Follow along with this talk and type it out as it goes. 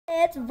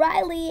it's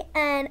Riley,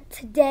 and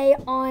today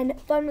on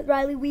Fun with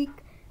Riley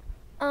Week,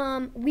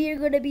 we are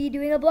going to be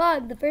doing a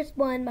vlog, the first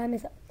one by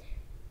myself.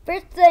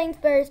 First things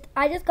first,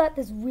 I just got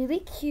this really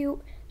cute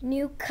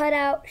new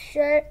cutout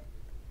shirt.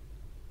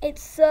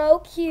 It's so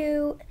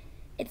cute.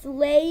 It's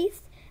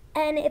lace,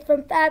 and it's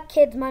from Fab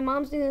Kids. My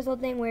mom's doing this whole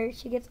thing where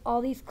she gets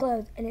all these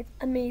clothes, and it's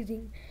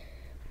amazing.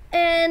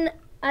 And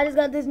I just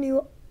got this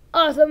new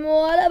awesome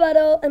water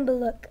bottle, and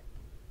look,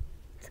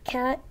 it's a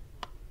cat.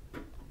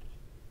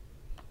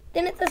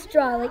 Then it's a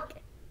straw,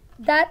 like,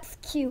 that's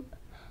cute.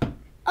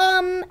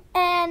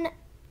 And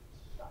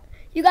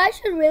you guys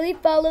should really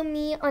follow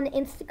me on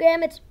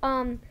Instagram. It's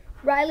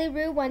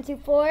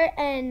RileyRoo124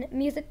 and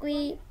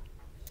Musically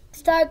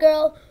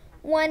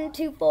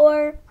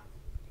Stargirl124.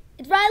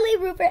 It's Riley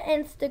Roo for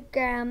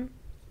Instagram.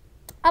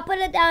 I'll put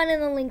it down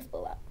in the links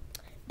below.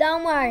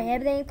 Don't worry,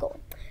 everything's cool.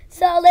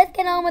 So let's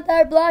get on with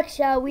our vlog,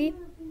 shall we?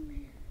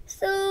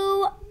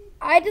 So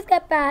I just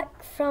got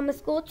back from a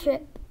school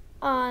trip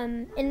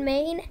in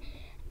Maine,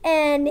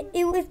 and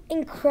it was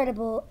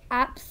incredible,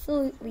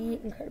 absolutely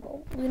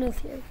incredible. Luna's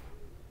here.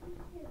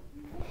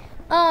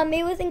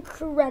 It was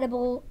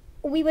incredible.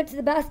 We went to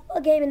the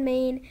basketball game in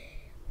Maine.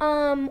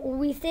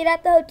 We stayed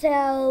at the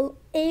hotel.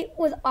 It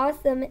was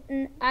awesome,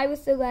 and I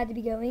was so glad to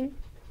be going.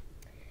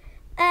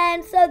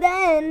 And so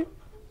then,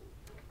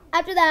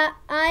 after that,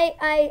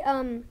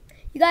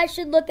 you guys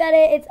should look at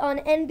it. It's on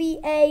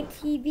NBA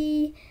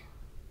TV.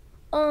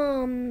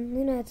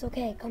 Luna, it's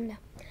okay. Calm down.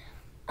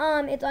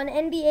 It's on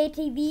NBA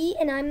TV,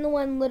 and I'm the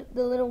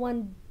little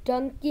one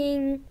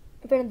dunking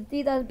in front of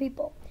 3,000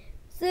 people.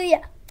 So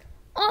yeah.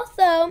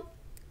 Also,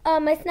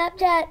 my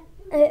Snapchat,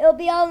 it'll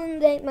be all in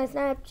the link. My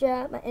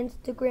Snapchat, my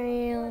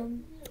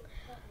Instagram,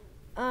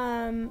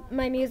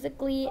 my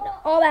Musically, and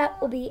all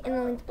that will be in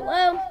the links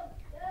below.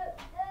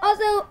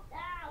 Also,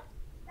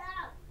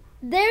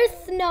 there's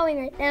snowing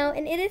right now,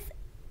 and it is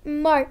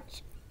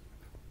March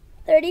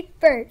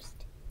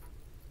 31st,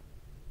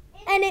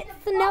 and it's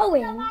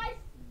snowing.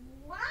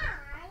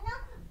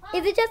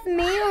 Is it just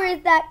me, or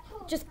is that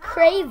just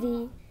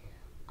crazy?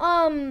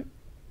 No,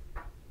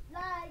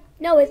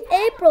 it's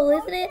April,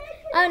 isn't it?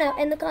 I don't know.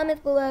 In the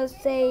comments below,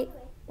 say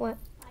what?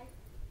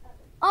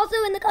 Also,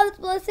 in the comments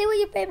below, say what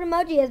your favorite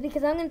emoji is,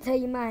 because I'm going to tell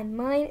you mine.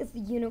 Mine is the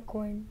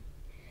unicorn.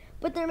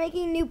 But they're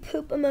making new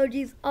poop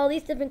emojis, all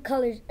these different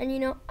colors, and you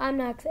know, I'm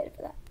not excited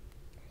for that.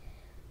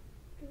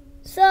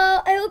 So,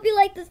 I hope you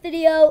liked this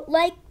video.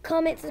 Like,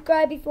 comment,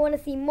 subscribe if you want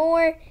to see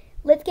more.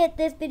 Let's get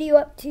this video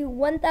up to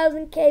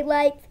 1,000K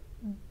likes.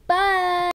 Bye!